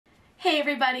Hey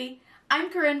everybody, I'm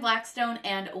Corinne Blackstone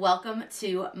and welcome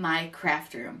to my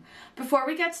craft room. Before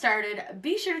we get started,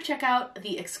 be sure to check out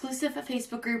the exclusive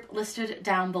Facebook group listed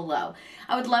down below.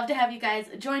 I would love to have you guys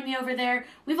join me over there.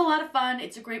 We have a lot of fun.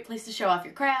 It's a great place to show off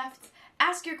your crafts,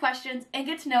 ask your questions, and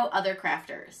get to know other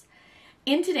crafters.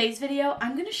 In today's video,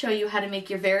 I'm going to show you how to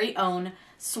make your very own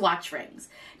swatch rings.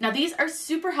 Now these are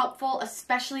super helpful,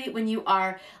 especially when you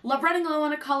are running low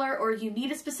on a color or you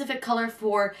need a specific color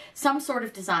for some sort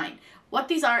of design. What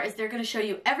these are is they're going to show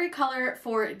you every color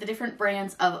for the different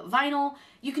brands of vinyl.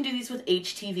 You can do these with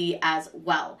HTV as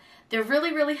well. They're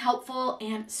really helpful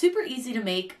and super easy to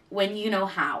make when you know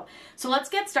how. So let's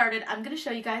get started. I'm going to show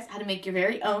you guys how to make your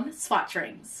very own swatch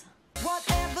rings.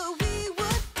 Whatever we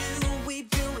would do, we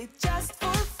do it just for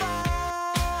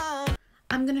fun.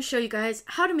 I'm going to show you guys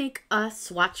how to make a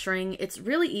swatch ring. It's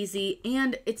really easy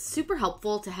and it's super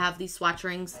helpful to have these swatch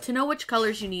rings to know which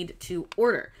colors you need to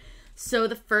order. So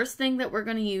the first thing that we're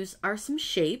going to use are some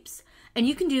shapes, and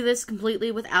you can do this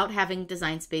completely without having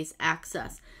Design Space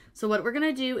access. So what we're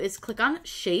going to do is click on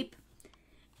shape,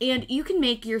 and you can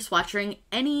make your swatch ring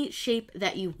any shape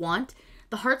that you want.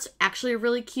 The hearts actually are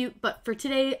really cute, but for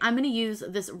today I'm going to use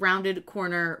this rounded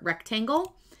corner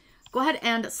rectangle. Go ahead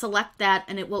and select that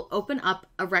and it will open up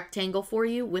a rectangle for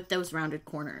you with those rounded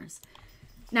corners.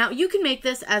 Now you can make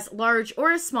this as large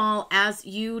or as small as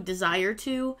you desire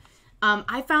to.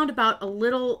 I found about a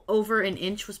little over an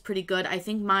inch was pretty good. I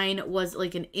think mine was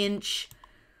like an inch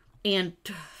and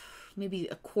maybe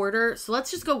a quarter. So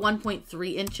let's just go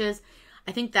 1.3 inches.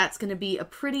 I think that's going to be a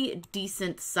pretty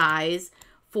decent size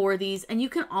for these. And you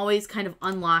can always kind of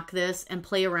unlock this and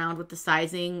play around with the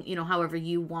sizing, you know, however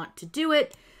you want to do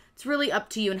it. It's really up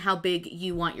to you and how big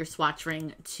you want your swatch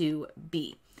ring to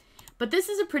be. But this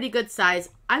is a pretty good size.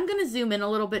 I'm going to zoom in a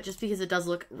little bit just because it does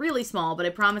look really small, but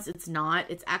I promise it's not.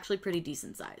 It's actually pretty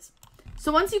decent size.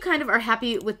 So once you kind of are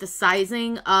happy with the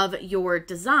sizing of your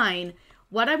design,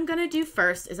 what I'm going to do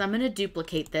first is I'm going to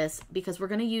duplicate this because we're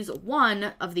going to use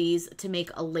one of these to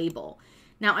make a label.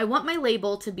 Now I want my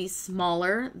label to be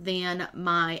smaller than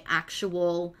my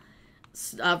actual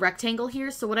rectangle here.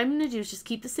 So what I'm going to do is just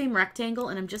keep the same rectangle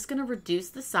and I'm just going to reduce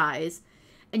the size.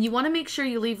 And you want to make sure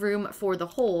you leave room for the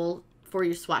hole for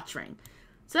your swatch ring.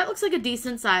 So that looks like a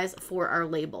decent size for our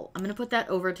label. I'm going to put that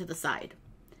over to the side.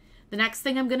 The next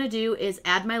thing I'm going to do is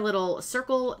add my little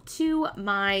circle to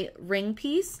my ring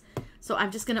piece. So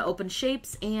I'm just going to open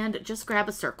shapes and just grab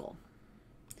a circle.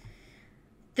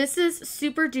 This is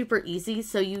super duper easy,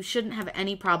 so you shouldn't have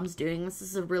any problems doing this. This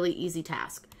is a really easy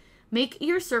task. Make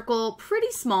your circle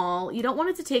pretty small. You don't want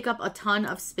it to take up a ton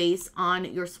of space on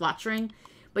your swatch ring,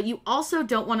 but you also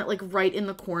don't want it like right in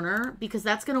the corner because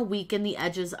that's going to weaken the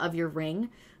edges of your ring.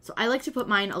 So I like to put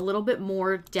mine a little bit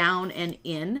more down and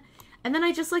in. And then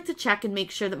I just like to check and make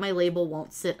sure that my label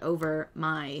won't sit over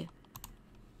my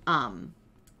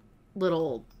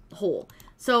little hole.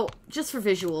 So just for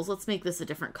visuals, let's make this a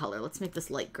different color. Let's make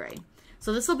this light gray.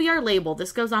 So this will be our label.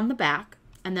 This goes on the back.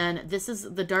 And then this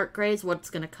is the dark gray is what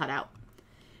it's going to cut out.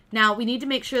 Now we need to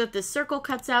make sure that this circle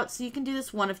cuts out, so you can do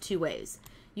this one of two ways.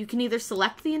 You can either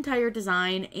select the entire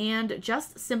design and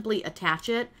just simply attach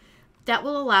it. That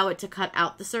will allow it to cut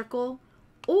out the circle.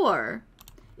 Or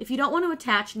if you don't want to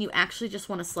attach and you actually just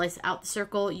want to slice out the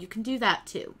circle, you can do that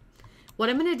too.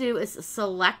 What I'm going to do is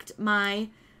select my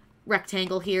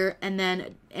rectangle here and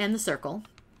the circle.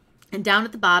 And down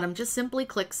at the bottom, just simply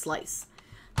click slice.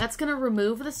 That's going to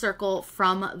remove the circle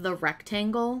from the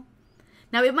rectangle.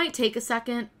 Now it might take a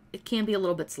second. It can be a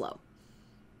little bit slow.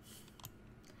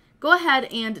 Go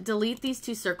ahead and delete these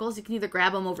two circles. You can either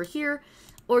grab them over here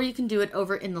or you can do it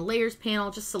over in the layers panel.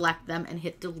 Just select them and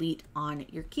hit delete on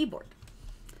your keyboard.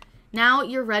 Now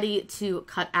you're ready to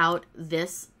cut out.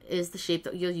 This is the shape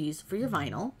that you'll use for your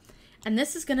vinyl. And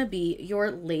this is going to be your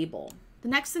label. The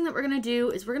next thing that we're going to do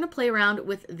is we're going to play around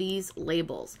with these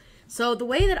labels. So the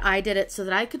way that I did it so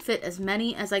that I could fit as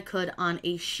many as I could on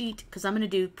a sheet, because I'm going to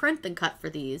do print and cut for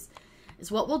these,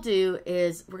 is what we'll do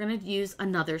is we're going to use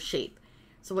another shape.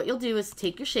 So what you'll do is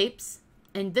take your shapes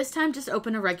and this time just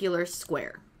open a regular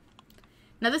square.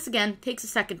 Now this again takes a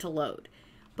second to load.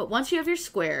 But once you have your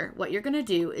square, what you're going to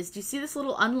do is, do you see this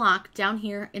little unlock down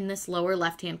here in this lower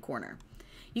left-hand corner?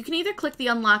 You can either click the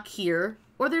unlock here,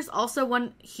 or there's also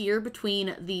one here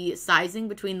between the sizing,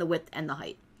 between the width and the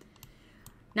height.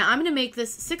 Now I'm going to make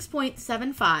this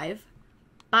 6.75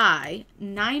 by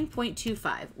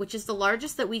 9.25, which is the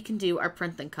largest that we can do our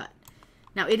print and cut.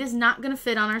 Now it is not going to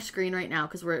fit on our screen right now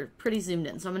because we're pretty zoomed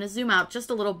in. So I'm going to zoom out just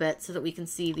a little bit so that we can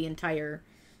see the entire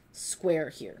square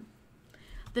here.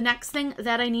 The next thing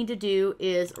that I need to do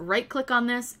is right click on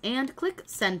this and click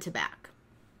send to back.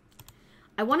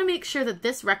 I want to make sure that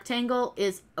this rectangle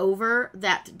is over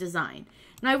that design.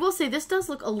 Now I will say this does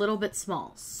look a little bit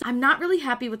small. So I'm not really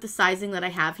happy with the sizing that I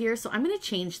have here, so I'm going to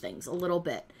change things a little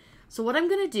bit. So what I'm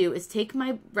going to do is take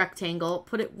my rectangle,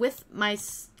 put it with my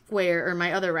square or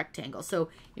my other rectangle. So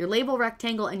your label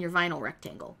rectangle and your vinyl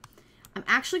rectangle. I'm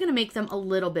actually going to make them a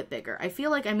little bit bigger. I feel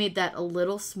like I made that a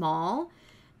little small.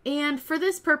 And for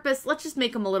this purpose, let's just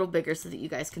make them a little bigger so that you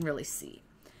guys can really see.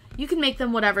 You can make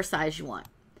them whatever size you want.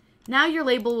 Now your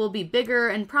label will be bigger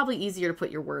and probably easier to put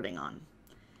your wording on.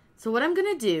 So what I'm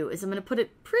going to do is I'm going to put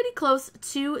it pretty close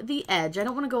to the edge. I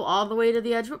don't want to go all the way to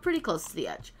the edge, but pretty close to the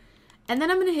edge. And then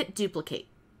I'm going to hit duplicate.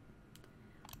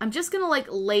 I'm just going to like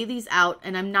lay these out,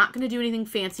 and I'm not going to do anything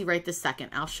fancy right this second.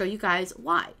 I'll show you guys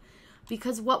why.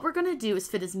 Because what we're going to do is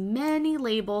fit as many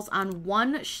labels on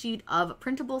one sheet of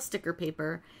printable sticker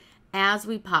paper as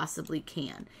we possibly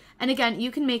can. And again, you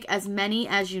can make as many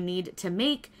as you need to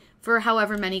make for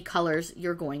however many colors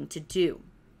you're going to do.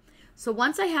 So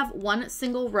once I have one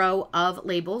single row of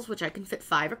labels, which I can fit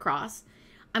 5 across,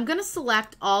 I'm going to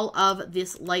select all of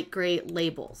this light gray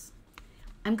labels.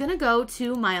 I'm going to go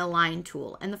to my align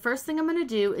tool, and the first thing I'm going to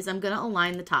do is I'm going to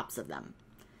align the tops of them.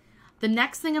 The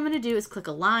next thing I'm going to do is click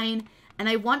align, and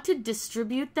I want to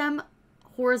distribute them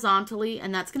horizontally,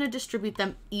 and that's going to distribute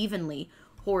them evenly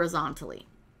horizontally.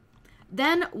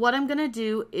 Then what I'm going to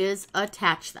do is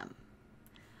attach them.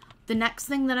 The next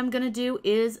thing that I'm going to do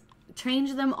is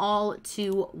change them all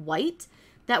to white.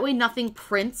 That way nothing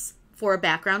prints for a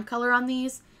background color on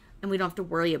these, and we don't have to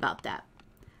worry about that.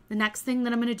 The next thing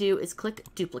that I'm going to do is click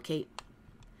duplicate.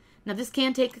 Now this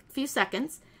can take a few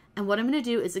seconds, and what I'm going to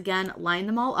do is again line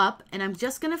them all up, and I'm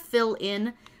just going to fill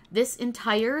in this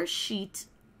entire sheet,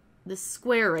 this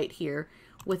square right here,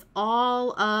 with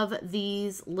all of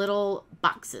these little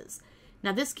boxes.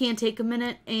 Now this can take a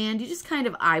minute, and you just kind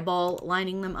of eyeball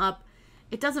lining them up.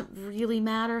 It doesn't really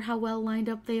matter how well lined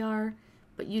up they are,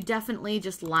 but you definitely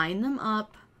just line them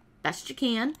up best you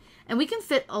can. And we can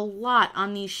fit a lot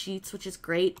on these sheets, which is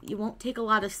great. You won't take a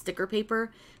lot of sticker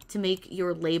paper to make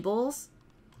your labels.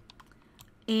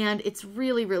 And it's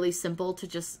really, really simple to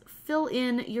just fill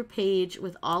in your page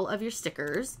with all of your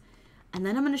stickers. And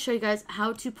then I'm going to show you guys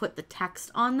how to put the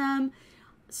text on them.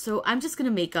 So I'm just going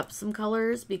to make up some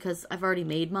colors because I've already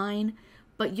made mine.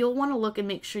 But you'll want to look and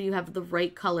make sure you have the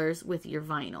right colors with your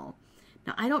vinyl.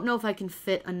 Now, I don't know if I can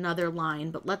fit another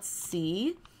line, but let's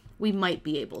see. We might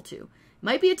be able to.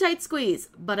 Might be a tight squeeze,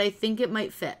 but I think it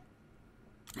might fit.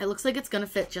 It looks like it's going to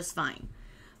fit just fine.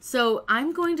 So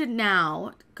I'm going to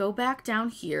now go back down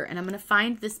here, and I'm going to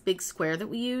find this big square that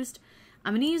we used.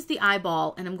 I'm going to use the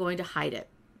eyeball, and I'm going to hide it.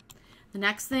 The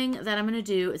next thing that I'm going to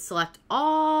do is select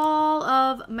all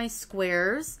of my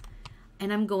squares,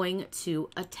 and I'm going to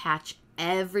attach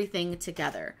everything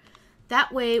together.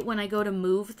 That way, when I go to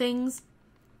move things,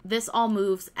 this all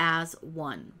moves as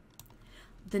one.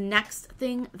 The next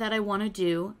thing that I want to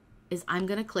do is I'm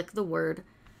going to click the word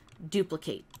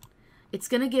duplicate. It's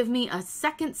going to give me a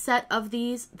second set of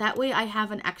these. That way I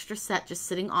have an extra set just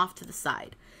sitting off to the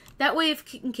side. That way,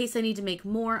 if in case I need to make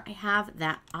more, I have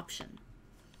that option.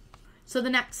 So the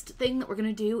next thing that we're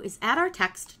going to do is add our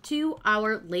text to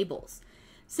our labels.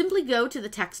 Simply go to the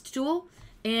text tool,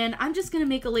 and I'm just going to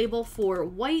make a label for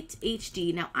white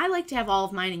HD. Now, I like to have all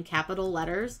of mine in capital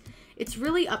letters. It's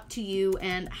really up to you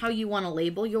and how you want to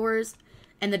label yours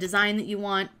and the design that you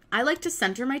want. I like to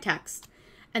center my text,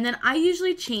 and then I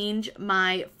usually change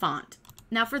my font.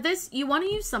 Now, for this, you want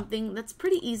to use something that's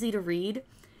pretty easy to read.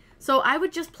 So I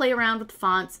would just play around with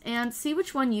fonts and see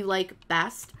which one you like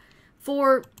best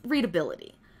for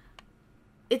readability.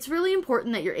 It's really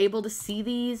important that you're able to see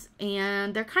these,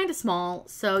 and they're kind of small,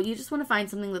 so you just want to find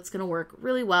something that's going to work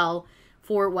really well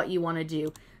for what you want to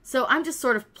do. So I'm just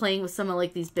sort of playing with some of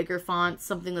like these bigger fonts,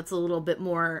 something that's a little bit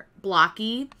more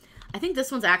blocky. I think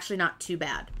this one's actually not too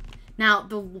bad. Now,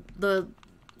 the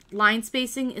line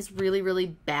spacing is really, really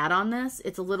bad on this.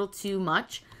 It's a little too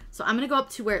much. So I'm going to go up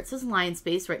to where it says line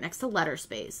space right next to letter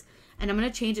space, and I'm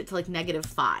going to change it to like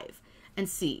 -5. And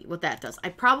see what that does. I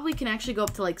probably can actually go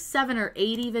up to like 7 or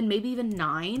 8 even, maybe even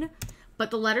 9.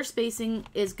 But the letter spacing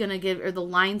is going to give, or the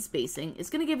line spacing is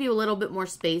going to give you a little bit more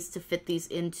space to fit these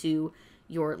into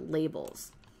your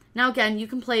labels. Now again, you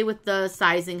can play with the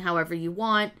sizing however you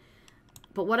want.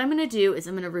 But what I'm going to do is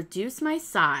I'm going to reduce my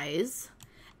size.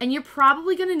 And you're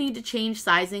probably going to need to change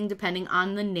sizing depending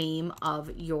on the name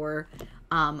of your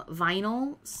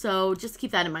vinyl. So just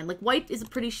keep that in mind. Like white is a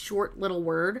pretty short little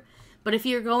word. But if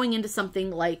you're going into something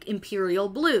like imperial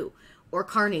blue or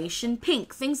carnation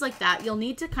pink, things like that, you'll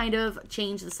need to kind of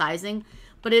change the sizing,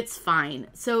 but it's fine.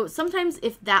 So sometimes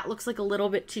if that looks like a little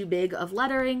bit too big of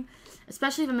lettering,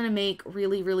 especially if I'm going to make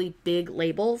really, really big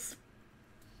labels,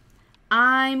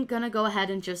 I'm going to go ahead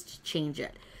and just change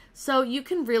it. So you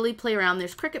can really play around.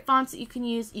 There's Cricut fonts that you can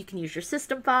use. You can use your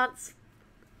system fonts.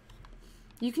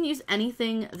 You can use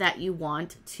anything that you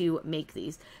want to make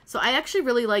these. So I actually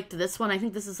really liked this one. I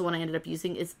think this is the one I ended up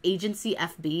using. Is Agency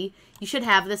FB. You should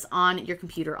have this on your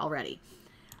computer already.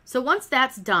 So once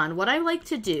that's done, what I like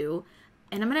to do,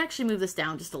 and I'm going to actually move this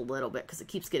down just a little bit because it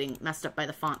keeps getting messed up by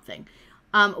the font thing.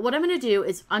 What I'm going to do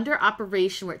is under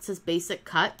Operation where it says Basic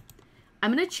Cut,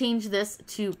 I'm going to change this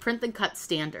to Print and Cut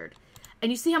Standard.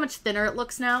 And you see how much thinner it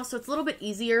looks now? So it's a little bit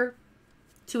easier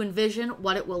to envision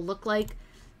what it will look like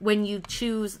when you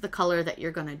choose the color that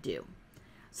you're going to do.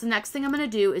 So next thing I'm going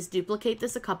to do is duplicate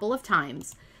this a couple of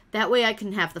times. That way I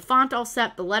can have the font all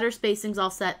set, the letter spacings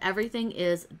all set, everything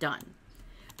is done.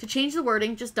 To change the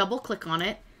wording, just double click on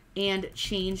it and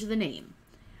change the name.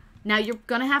 Now you're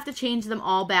going to have to change them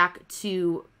all back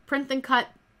to Print and Cut,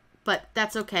 but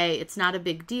that's okay. It's not a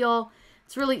big deal.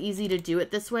 It's really easy to do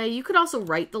it this way. You could also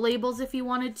write the labels if you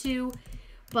wanted to,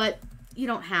 but you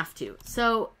don't have to.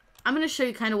 So I'm going to show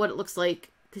you kind of what it looks like.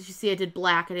 Because you see I did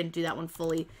black. I didn't do that one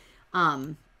fully.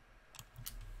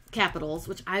 Capitals,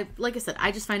 which like I said,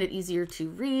 I just find it easier to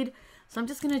read. So I'm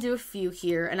just going to do a few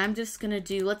here. And I'm just going to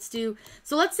do,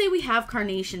 so let's say we have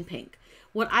carnation pink.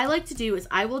 What I like to do is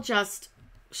I will just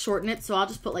shorten it. So I'll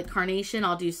just put like carnation.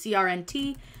 I'll do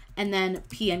CRNT and then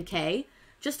PNK.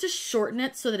 Just to shorten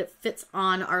it so that it fits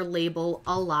on our label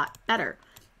a lot better.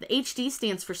 The HD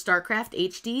stands for StarCraft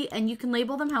HD. And you can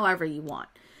label them however you want.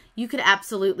 You could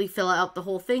absolutely fill out the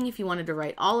whole thing if you wanted to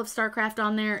write all of StarCraft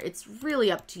on there. It's really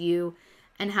up to you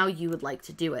and how you would like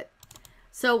to do it.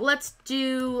 So let's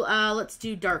do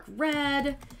dark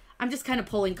red. I'm just kind of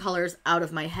pulling colors out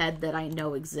of my head that I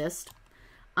know exist.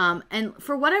 And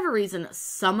for whatever reason,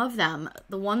 some of them,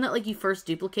 the one that like you first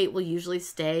duplicate will usually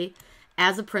stay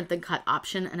as a print and cut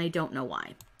option, and I don't know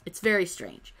why. It's very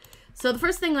strange. So the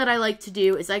first thing that I like to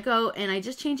do is I go and I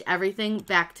just change everything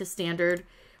back to standard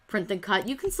print and cut.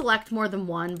 You can select more than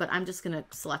one, but I'm just going to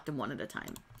select them one at a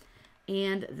time.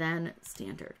 And then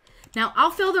standard. Now, I'll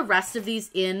fill the rest of these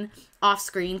in off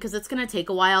screen because it's going to take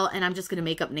a while and I'm just going to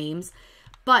make up names.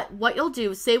 But what you'll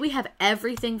do, say we have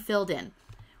everything filled in.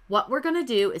 What we're going to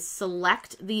do is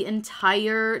select the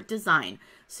entire design.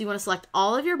 So you want to select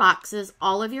all of your boxes,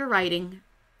 all of your writing,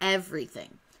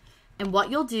 everything. And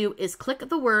what you'll do is click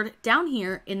the word down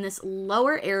here in this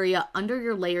lower area under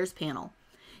your layers panel.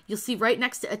 You'll see right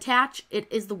next to attach,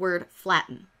 it is the word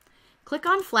flatten. Click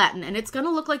on flatten and it's going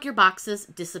to look like your boxes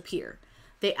disappear.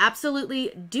 They absolutely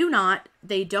do not.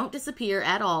 They don't disappear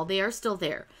at all. They are still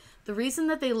there. The reason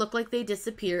that they look like they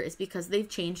disappear is because they've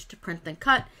changed to print and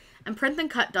cut. And print and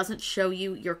cut doesn't show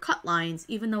you your cut lines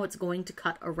even though it's going to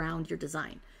cut around your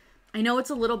design. I know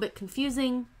it's a little bit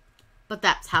confusing, but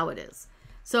that's how it is.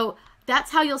 So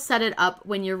that's how you'll set it up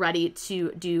when you're ready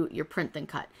to do your print and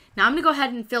cut. Now I'm going to go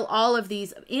ahead and fill all of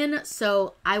these in,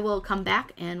 so I will come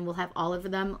back and we'll have all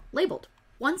of them labeled.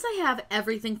 Once I have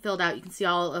everything filled out, you can see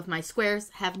all of my squares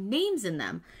have names in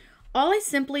them. All I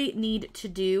simply need to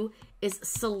do is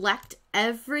select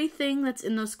everything that's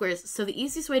in those squares. So the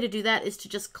easiest way to do that is to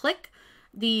just click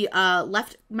the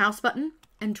left mouse button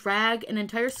and drag an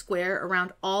entire square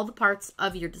around all the parts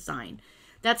of your design.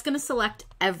 That's going to select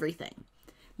everything.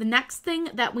 The next thing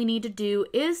that we need to do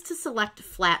is to select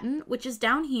flatten, which is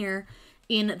down here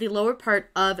in the lower part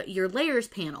of your layers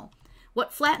panel.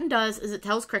 What flatten does is it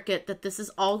tells Cricut that this is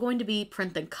all going to be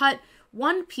print and cut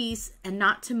one piece and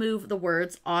not to move the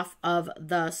words off of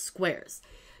the squares.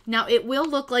 Now it will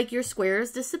look like your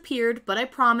squares disappeared, but I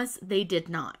promise they did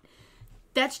not.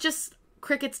 That's just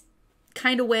Cricut's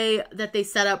kind of way that they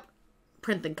set up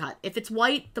print and cut. If it's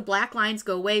white, the black lines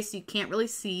go away so you can't really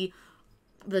see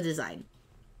the design.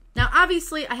 Now,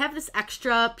 obviously, I have this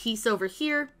extra piece over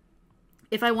here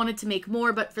if I wanted to make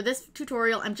more, but for this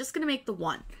tutorial, I'm just going to make the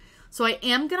one. So I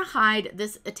am going to hide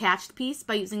this attached piece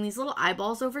by using these little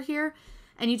eyeballs over here,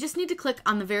 and you just need to click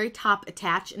on the very top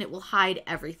attach, and it will hide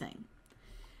everything.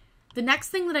 The next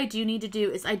thing that I do need to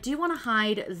do is I do want to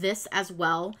hide this as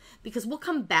well, because we'll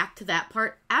come back to that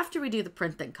part after we do the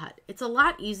print and cut. It's a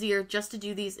lot easier just to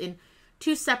do these in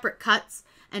two separate cuts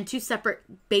and two separate,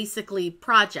 basically,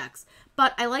 projects.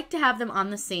 But I like to have them on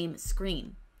the same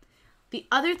screen. The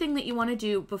other thing that you want to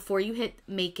do before you hit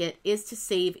make it is to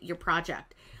save your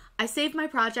project. I save my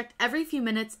project every few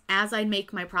minutes as I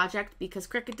make my project because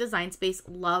Cricut Design Space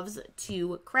loves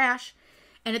to crash,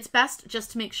 and it's best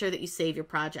just to make sure that you save your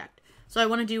project. So I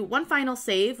want to do one final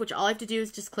save, which all I have to do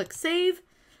is just click save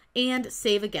and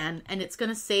save again, and it's going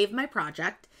to save my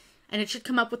project, and it should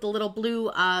come up with a little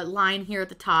blue line here at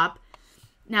the top.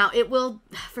 Now it will,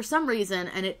 for some reason,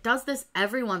 and it does this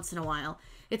every once in a while,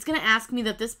 it's going to ask me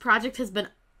that this project has been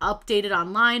updated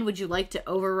online. Would you like to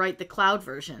overwrite the cloud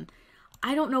version?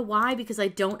 I don't know why, because I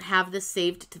don't have this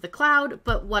saved to the cloud,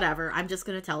 but whatever. I'm just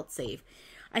going to tell it save.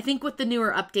 I think with the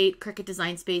newer update, Cricut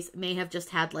Design Space may have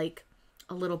just had like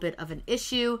a little bit of an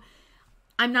issue.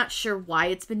 I'm not sure why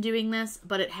it's been doing this,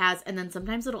 but it has, and then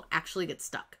sometimes it'll actually get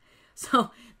stuck.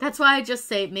 So that's why I just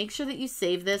say, make sure that you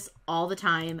save this all the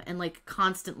time and like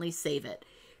constantly save it.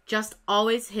 Just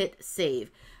always hit save.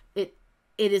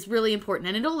 It is really important,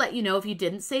 and it'll let you know if you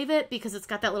didn't save it because it's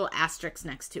got that little asterisk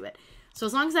next to it. So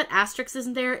as long as that asterisk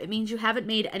isn't there, it means you haven't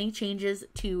made any changes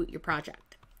to your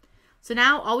project. So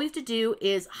now all we have to do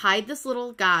is hide this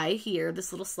little guy here,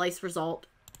 this little slice result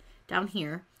down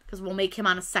here, because we'll make him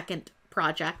on a second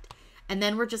project. And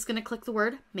then we're just going to click the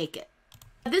word make it.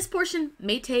 This portion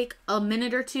may take a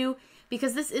minute or two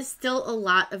because this is still a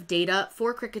lot of data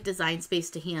for Cricut Design Space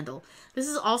to handle. This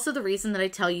is also the reason that I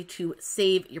tell you to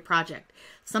save your project.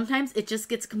 Sometimes it just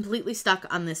gets completely stuck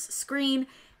on this screen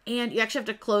and you actually have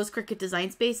to close Cricut Design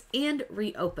Space and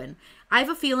reopen. I have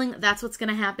a feeling that's what's going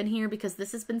to happen here because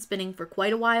this has been spinning for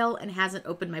quite a while and hasn't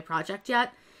opened my project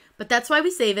yet. But that's why we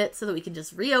save it, so that we can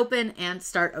just reopen and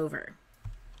start over.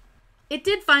 It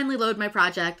did finally load my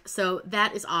project, so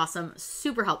that is awesome.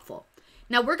 Super helpful.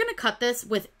 Now we're going to cut this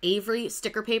with Avery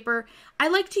sticker paper. I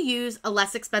like to use a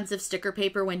less expensive sticker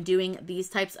paper when doing these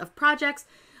types of projects.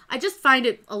 I just find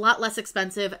it a lot less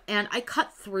expensive, and I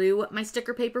cut through my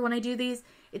sticker paper when I do these.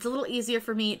 It's a little easier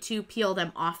for me to peel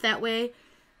them off that way.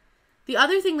 The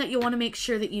other thing that you want to make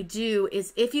sure that you do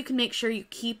is if you can make sure you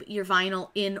keep your vinyl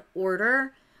in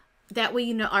order, that way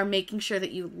you are making sure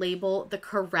that you label the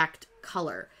correct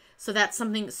color. So that's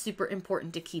something super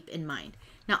important to keep in mind.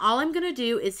 Now all I'm going to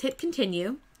do is hit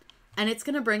continue, and it's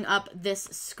going to bring up this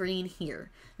screen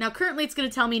here. Now currently it's going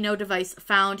to tell me no device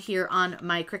found here on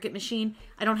my Cricut machine.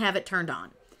 I don't have it turned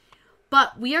on.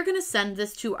 But we are going to send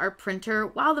this to our printer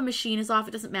while the machine is off.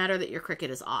 It doesn't matter that your Cricut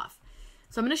is off.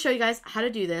 So I'm going to show you guys how to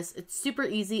do this. It's super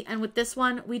easy, and with this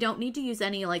one we don't need to use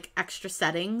any like extra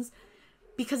settings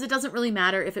because it doesn't really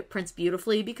matter if it prints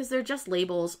beautifully because they're just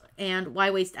labels, and why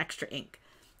waste extra ink?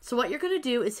 So what you're going to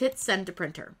do is hit send to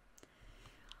printer.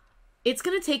 It's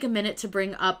going to take a minute to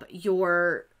bring up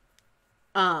your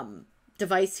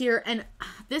device here, and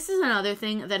this is another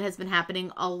thing that has been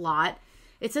happening a lot.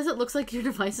 It says it looks like your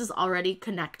device is already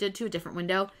connected to a different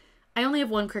window. I only have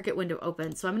one Cricut window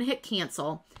open, so I'm going to hit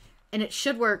cancel, and it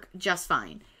should work just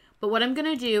fine. But what I'm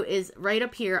going to do is right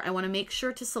up here, I want to make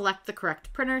sure to select the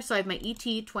correct printer. So I have my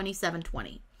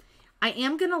ET2720. I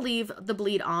am going to leave the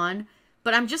bleed on,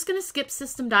 but I'm just going to skip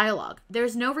system dialog.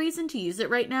 There's no reason to use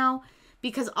it right now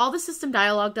because all the system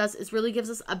dialog does is really gives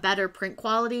us a better print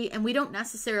quality, and we don't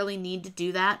necessarily need to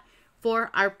do that for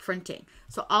our printing.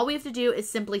 So all we have to do is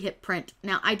simply hit print.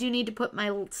 Now I do need to put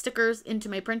my stickers into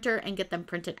my printer and get them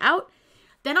printed out.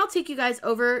 Then I'll take you guys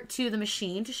over to the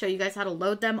machine to show you guys how to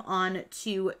load them on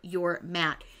to your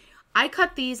mat. I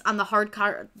cut these on the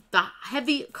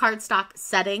heavy cardstock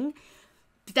setting.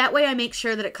 That way I make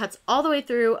sure that it cuts all the way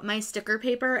through my sticker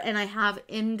paper, and I have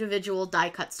individual die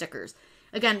cut stickers.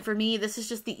 Again, for me, this is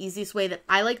just the easiest way that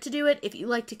I like to do it. If you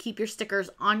like to keep your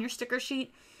stickers on your sticker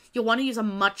sheet, you'll want to use a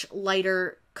much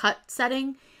lighter cut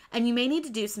setting, and you may need to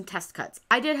do some test cuts.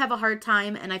 I did have a hard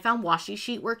time, and I found washi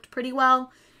sheet worked pretty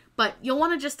well. But you'll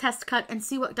want to just test cut and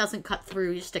see what doesn't cut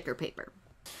through your sticker paper.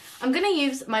 I'm going to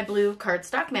use my blue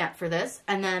cardstock mat for this.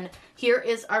 And then here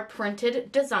is our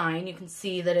printed design. You can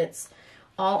see that it's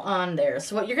all on there.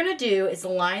 So what you're going to do is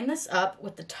line this up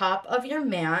with the top of your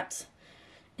mat.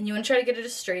 And you want to try to get it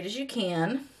as straight as you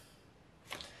can.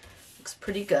 Looks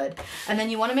pretty good. And then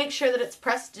you want to make sure that it's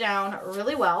pressed down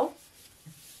really well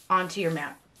onto your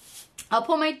mat. I'll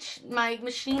pull my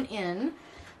machine in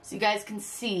so you guys can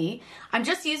see. I'm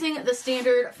just using the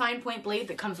standard fine point blade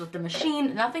that comes with the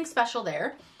machine. Nothing special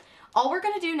there. All we're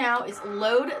going to do now is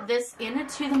load this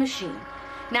into the machine.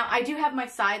 Now I do have my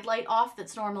side light off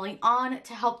that's normally on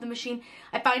to help the machine.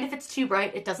 I find if it's too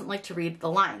bright, it doesn't like to read the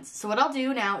lines. So what I'll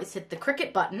do now is hit the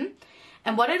Cricut button.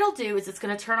 And what it'll do is it's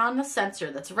going to turn on the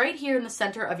sensor that's right here in the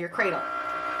center of your cradle.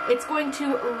 It's going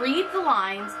to read the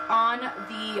lines on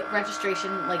the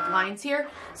registration lines here.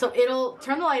 So it'll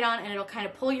turn the light on and it'll kind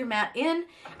of pull your mat in,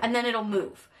 and then it'll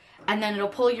move. And then it'll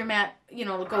pull your mat,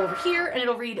 it'll go over here and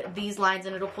it'll read these lines,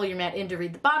 and it'll pull your mat in to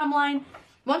read the bottom line.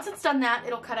 Once it's done that,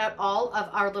 it'll cut out all of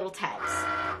our little tags.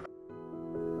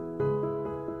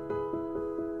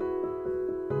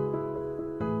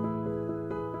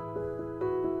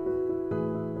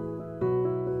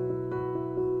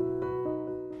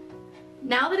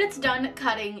 Now that it's done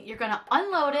cutting, you're going to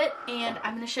unload it, and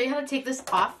I'm going to show you how to take this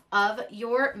off of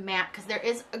your mat, because there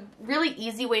is a really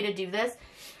easy way to do this.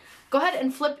 Go ahead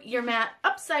and flip your mat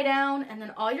upside down, and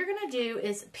then all you're going to do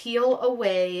is peel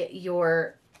away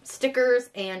your stickers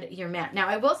and your mat. Now,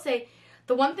 I will say,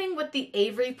 the one thing with the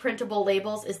Avery printable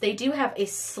labels is they do have a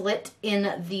slit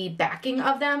in the backing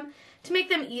of them to make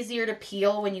them easier to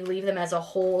peel when you leave them as a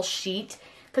whole sheet,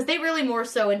 because they really more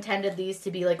so intended these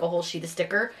to be like a whole sheet of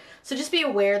sticker. So just be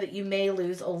aware that you may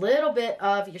lose a little bit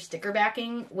of your sticker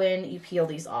backing when you peel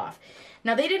these off.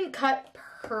 Now, they didn't cut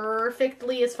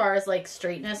perfectly as far as like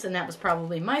straightness, and that was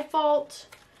probably my fault.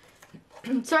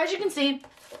 So as you can see,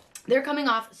 they're coming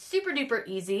off super duper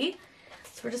easy.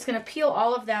 So we're just going to peel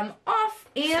all of them off,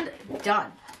 and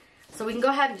done. So we can go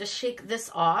ahead and just shake this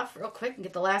off real quick and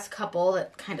get the last couple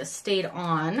that kind of stayed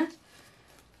on.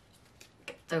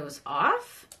 Get those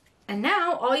off. And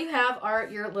now all you have are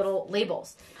your little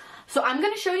labels. So I'm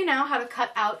going to show you now how to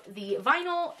cut out the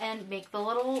vinyl and make the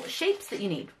little shapes that you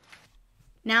need.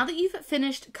 Now that you've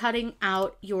finished cutting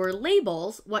out your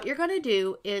labels, what you're going to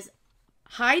do is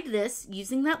hide this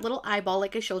using that little eyeball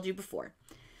like I showed you before.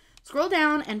 Scroll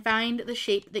down and find the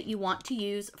shape that you want to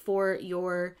use for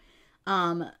your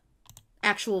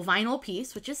actual vinyl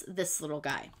piece, which is this little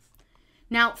guy.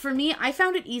 Now, for me, I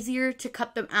found it easier to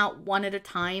cut them out one at a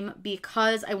time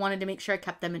because I wanted to make sure I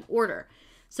kept them in order.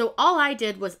 So all I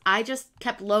did was I just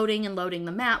kept loading and loading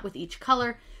the mat with each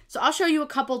color. So I'll show you a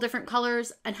couple different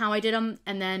colors and how I did them,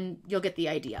 and then you'll get the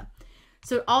idea.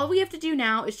 So all we have to do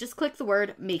now is just click the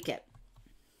word Make It.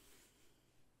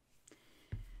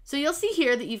 So you'll see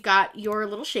here that you've got your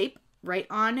little shape right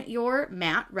on your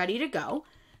mat ready to go.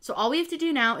 So all we have to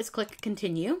do now is click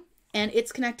Continue, and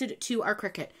it's connected to our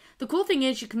Cricut. The cool thing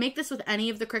is you can make this with any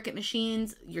of the Cricut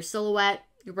machines, your Silhouette,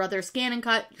 your Brother Scan and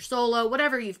Cut, your Solo,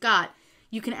 whatever you've got,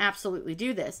 you can absolutely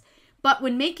do this. But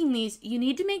when making these, you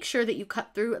need to make sure that you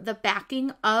cut through the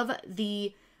backing of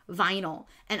the vinyl.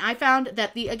 And I found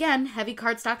that the, again, heavy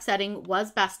cardstock setting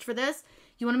was best for this.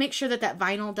 You want to make sure that that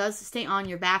vinyl does stay on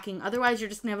your backing. Otherwise, you're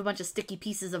just going to have a bunch of sticky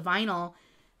pieces of vinyl,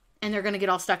 and they're going to get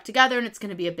all stuck together, and it's going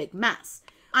to be a big mess.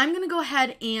 I'm going to go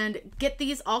ahead and get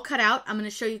these all cut out. I'm going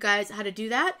to show you guys how to do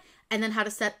that, and then how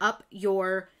to set up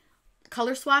your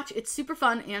color swatch. It's super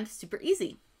fun and super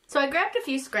easy. So I grabbed a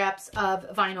few scraps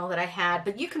of vinyl that I had,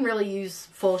 but you can really use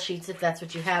full sheets if that's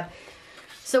what you have.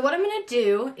 So what I'm going to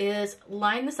do is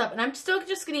line this up, and I'm still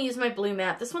just going to use my blue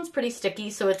mat. This one's pretty sticky,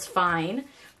 so it's fine. I'm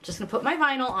just going to put my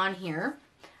vinyl on here,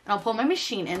 and I'll pull my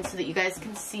machine in so that you guys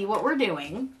can see what we're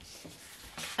doing.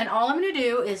 And all I'm going to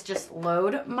do is just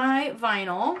load my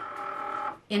vinyl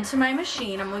into my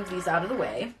machine. I'm going to move these out of the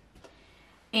way.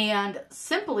 And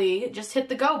simply just hit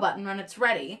the go button when it's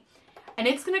ready. And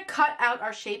it's going to cut out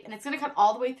our shape, and it's going to cut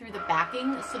all the way through the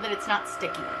backing so that it's not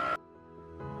sticky.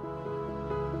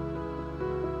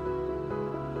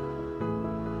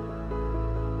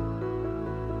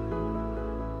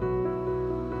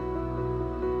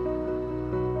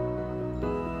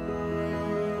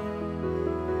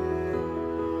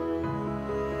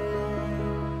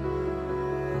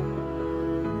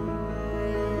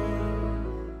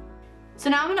 So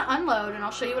now I'm going to unload, and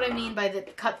I'll show you what I mean by the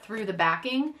cut through the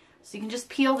backing. So you can just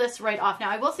peel this right off.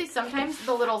 Now I will say sometimes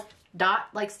the little dot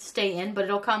likes to stay in, but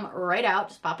it'll come right out.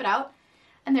 Just pop it out.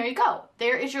 And there you go.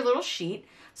 There is your little sheet.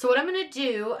 So what I'm going to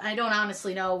do, I don't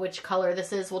honestly know which color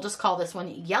this is, we'll just call this one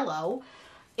yellow,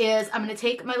 is I'm going to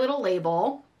take my little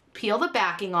label, peel the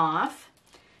backing off,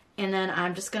 and then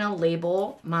I'm just going to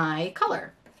label my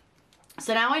color.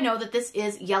 So now I know that this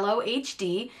is yellow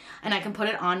HD, and I can put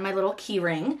it on my little key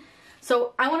ring.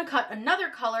 So I want to cut another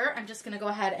color. I'm just going to go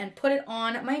ahead and put it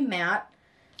on my mat.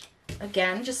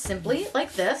 Again, just simply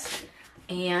like this.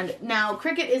 And now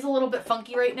Cricut is a little bit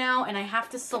funky right now, and I have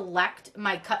to select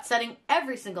my cut setting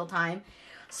every single time.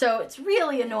 So it's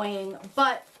really annoying,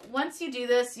 but once you do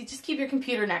this, you just keep your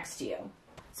computer next to you.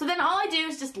 So then all I do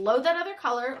is just load that other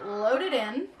color, load it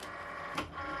in,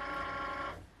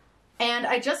 and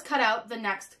I just cut out the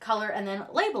next color and then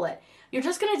label it. You're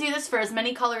just going to do this for as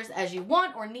many colors as you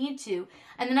want or need to.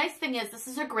 And the nice thing is this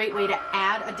is a great way to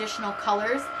add additional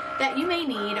colors that you may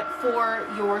need for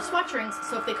your swatch rings,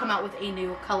 so if they come out with a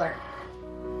new color.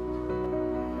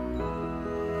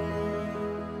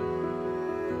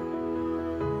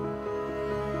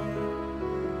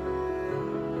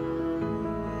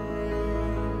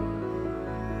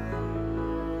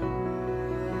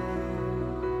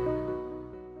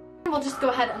 We'll just go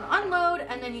ahead and unload,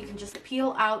 and then you can just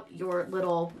peel out your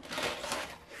little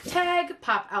tag,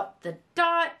 pop out the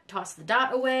dot, toss the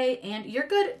dot away, and you're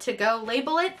good to go.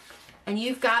 Label it, and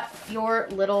you've got your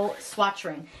little swatch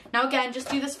ring. Now again, just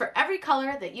do this for every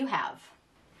color that you have.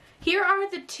 Here are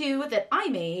the two that I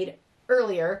made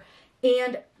earlier,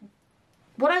 and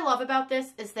what I love about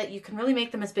this is that you can really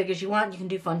make them as big as you want. You can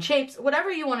do fun shapes,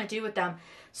 whatever you want to do with them.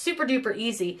 Super duper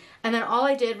easy. And then all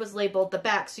I did was label the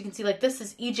back. So you can see like this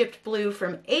is Egypt blue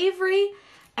from Avery.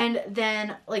 And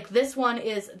then like this one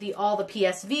is all the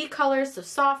PSV colors, so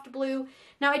soft blue.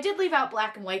 Now I did leave out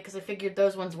black and white because I figured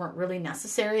those ones weren't really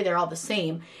necessary. They're all the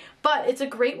same. But it's a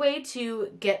great way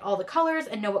to get all the colors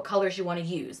and know what colors you want to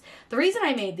use. The reason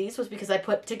I made these was because I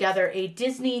put together a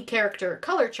Disney character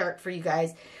color chart for you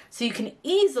guys so you can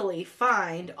easily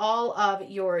find all of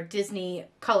your Disney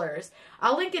colors.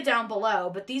 I'll link it down below,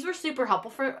 but these were super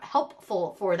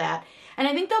helpful for that. And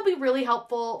I think they'll be really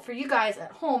helpful for you guys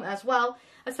at home as well,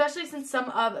 especially since some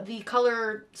of the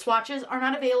color swatches are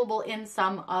not available in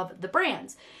some of the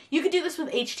brands. You could do this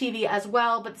with HTV as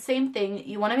well, but the same thing,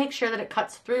 you want to make sure that it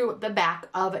cuts through the back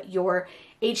of your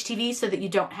HTV so that you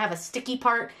don't have a sticky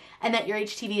part and that your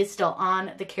HTV is still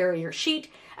on the carrier sheet.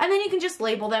 And then you can just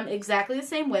label them exactly the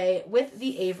same way with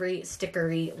the Avery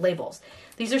stickery labels.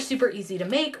 These are super easy to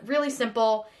make, really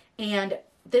simple, and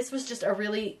this was just a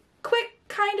really quick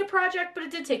kind of project, but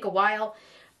it did take a while.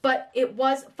 But it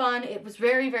was fun. It was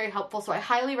very, very helpful. So I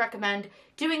highly recommend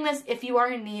doing this if you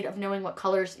are in need of knowing what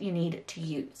colors you need to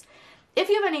use. If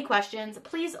you have any questions,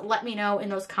 please let me know in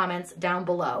those comments down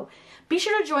below. Be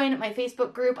sure to join my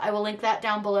Facebook group. I will link that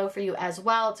down below for you as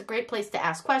well. It's a great place to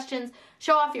ask questions,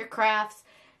 show off your crafts,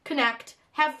 connect,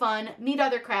 have fun, meet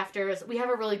other crafters. We have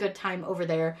a really good time over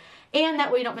there. And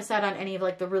that way you don't miss out on any of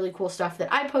like the really cool stuff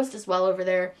that I post as well over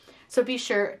there. So be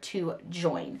sure to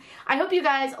join. I hope you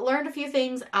guys learned a few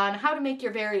things on how to make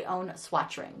your very own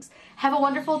swatch rings. Have a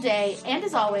wonderful day, and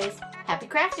as always, happy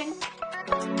crafting!